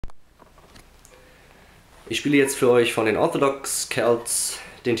Ich spiele jetzt für euch von den Orthodox Celts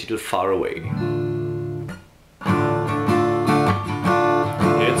den Titel Far Away.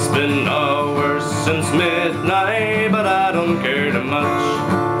 It's been hours since midnight, but I don't care too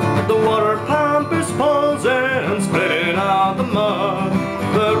much. The water pump is pausing and splitting out the mud.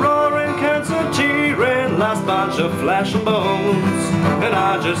 The roaring cats are cheering, last bunch of flesh and bones. And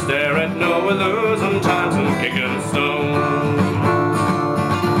I just stare at Noah losing times and kicking stones.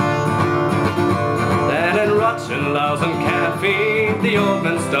 Then in rotten louse and caffeine, the old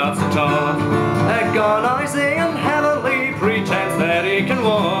man starts to talk, agonizing and heavily pretends that he can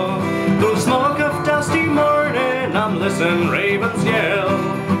walk. Through smoke of dusty morning, I'm listening ravens yell,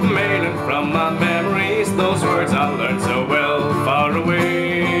 mailing from my memories those words I learned so well. Far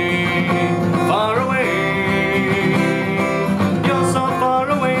away, far away, you're so far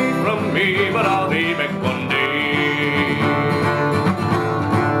away from me, but I'll be back one day.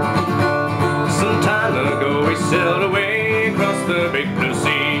 Some time ago we sailed away across the big blue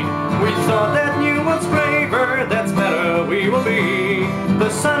sea. We thought that new one's braver, that's better we will be. The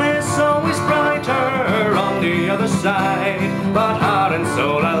sun is always brighter on the other side, but heart and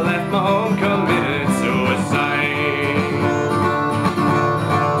soul I left my home, committed suicide.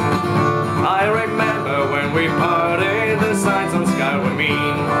 I remember when we parted, the signs on sky were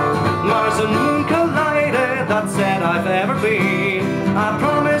mean. Mars and moon collided, that's it I've ever been. I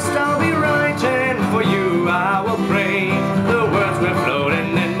promised I'll be writing for you, I will pray. The words were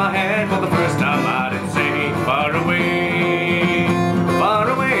floating in my head for the first time. I didn't say far away, far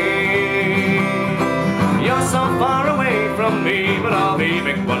away. You're so far away from me, but I'll be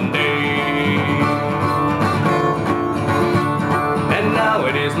back one day. And now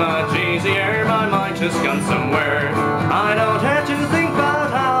it is much easier, my mind just gone somewhere. I don't have to think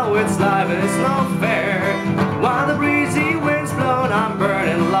about how it's life is no fair. While the breezy wind's blown, I'm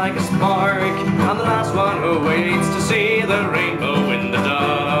burning like a spark. I'm the last one who waits to see the rainbow in the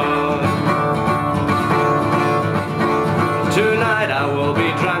dark. Tonight I will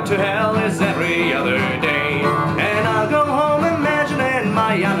be drunk to hell as every other day, and I'll go home imagining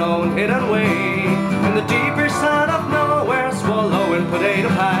my unknown hidden way. In the deeper side of nowhere, swallowing potato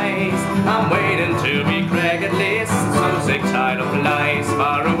pies, I'm waiting to be Craig at least, some sick tide of lies.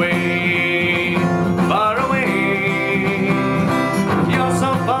 Far away,